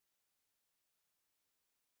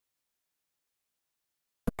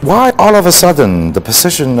Why all of a sudden the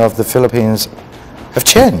position of the Philippines have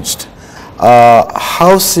changed?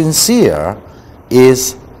 How sincere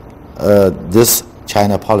is this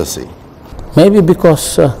China policy? Maybe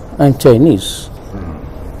because I'm Chinese.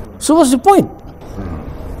 So what's the point?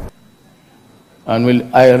 And will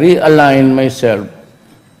I realign myself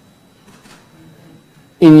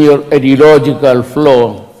in your ideological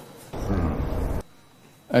flow,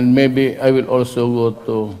 and maybe I will also go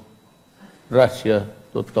to Russia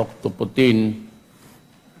to talk to Putin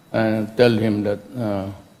and tell him that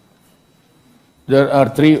there are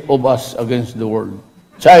three of us against the world: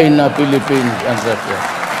 China, Philippines, and Russia.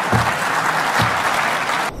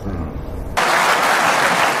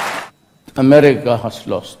 America has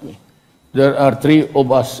lost me. There are three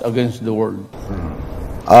of us against the world.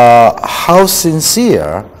 How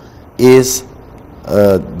sincere is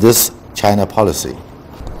this China policy?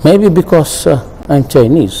 Maybe because I'm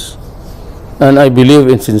Chinese and I believe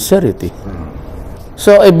in sincerity.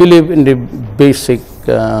 So I believe in the basic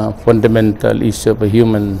fundamental issue of a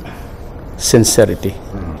human sincerity.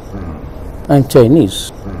 I'm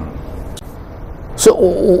Chinese. So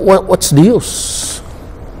what's the use?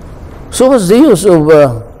 So what's the use of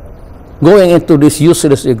going into this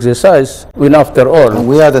useless exercise when, after all,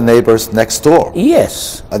 we are the neighbors next door?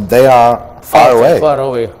 Yes. And they are far away. Far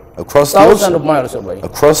away. Across the ocean. Thousands of miles away.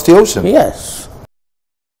 Across the ocean. Yes.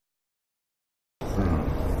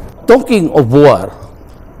 Talking of war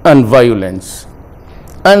and violence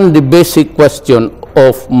and the basic question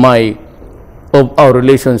of our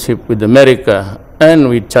relationship with America and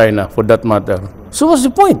with China, for that matter. So what's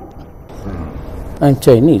the point? I'm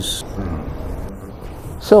Chinese.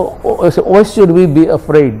 So why should we be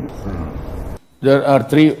afraid? There are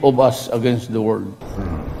three of us against the world.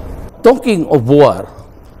 Talking of war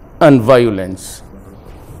and violence.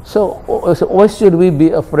 So why should we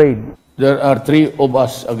be afraid? There are three of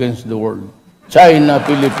us against the world: China,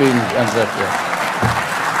 Philippines, and Russia.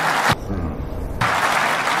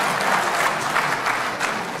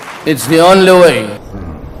 It's the only way.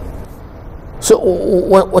 So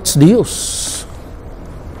what's the use?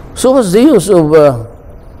 So what's the use of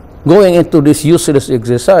going into this useless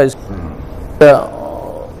exercise? The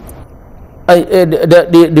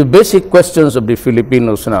basic questions of the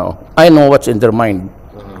Filipinos now, I know what's in their mind.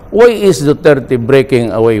 Why is Duterte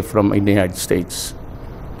breaking away from the United States?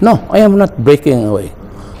 No, I am not breaking away.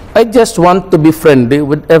 I just want to be friendly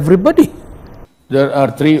with everybody. There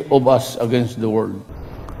are three of us against the world.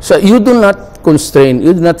 So you do not constrain,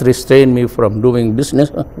 you do not restrain me from doing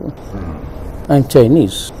business. I'm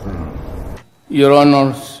Chinese. Your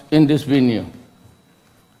Honors, in this venue,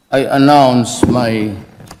 I announce my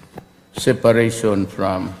separation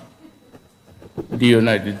from the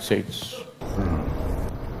United States.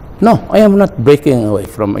 No, I am not breaking away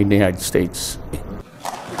from the United States.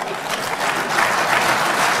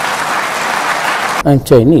 I'm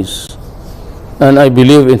Chinese, and I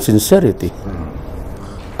believe in sincerity.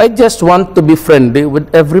 I just want to be friendly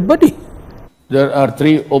with everybody. There are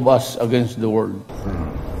three of us against the world.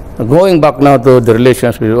 Going back now to the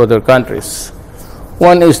relations with other countries,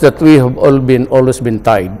 one is that we have always been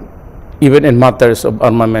tied, even in matters of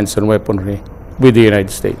armaments and weaponry, with the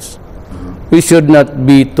United States. We should not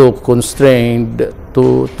be too constrained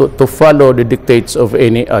to follow the dictates of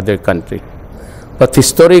any other country. But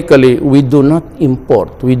historically, we do not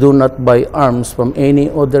import, we do not buy arms from any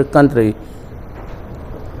other country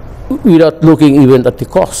without looking even at the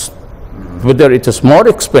cost, whether it is more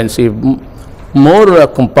expensive, more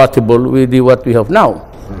compatible with what we have now.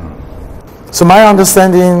 So my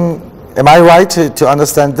understanding, am I right to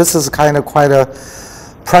understand this is kind of quite a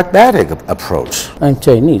pragmatic approach? I'm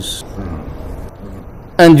Chinese.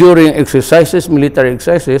 And during exercises, military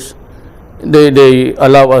exercises, they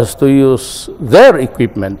allow us to use their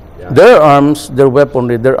equipment, their arms, their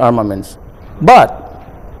weaponry, their armaments. But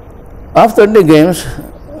after the games,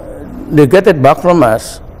 they get it back from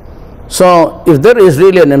us. So if there is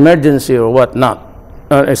really an emergency or whatnot,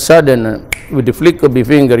 a sudden, with the flick of the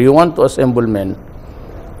finger, you want to assemble men,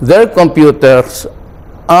 their computers,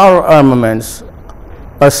 our armaments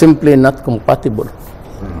are simply not compatible.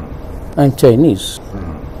 I'm Chinese.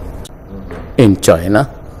 In China,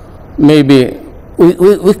 maybe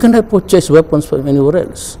we cannot purchase weapons from anywhere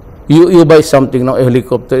else. You buy something now, a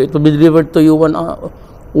helicopter, it will be delivered to you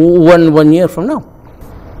one year from now.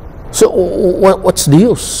 So what's the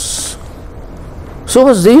use? So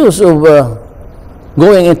what's the use of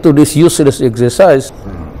going into this useless exercise?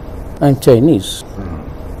 I'm Chinese.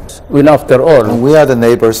 When, after all, we are the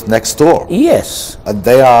neighbors next door. Yes. And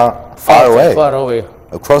they are far away. Far away.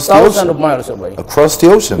 Across the ocean. Thousands of miles away. Across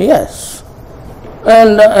the ocean. Yes.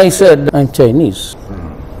 And I said, I'm Chinese.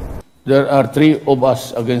 There are three of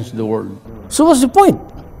us against the world. So what's the point?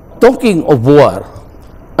 Talking of war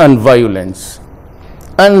and violence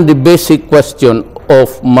and the basic question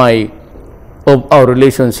of our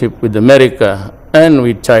relationship with America and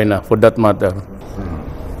with China, for that matter.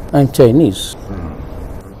 I'm Chinese.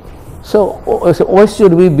 So why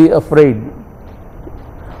should we be afraid?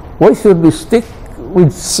 Why should we stick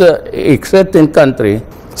with a certain country?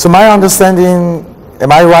 So my understanding,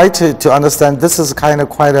 am I right to understand this is kind of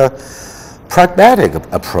quite a pragmatic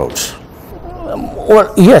approach?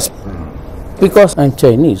 Well, yes, because I'm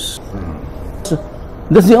Chinese.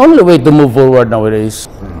 That's the only way to move forward nowadays.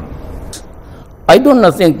 I do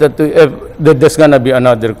not think that there's going to be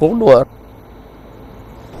another Cold War.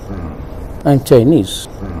 I'm Chinese.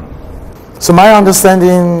 So my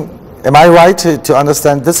understanding, am I right to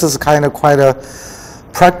understand this is kind of quite a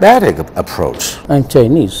pragmatic approach? I'm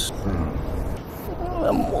Chinese.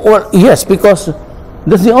 Well, yes, because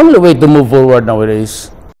that's the only way to move forward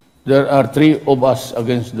nowadays. There are three of us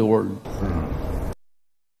against the world.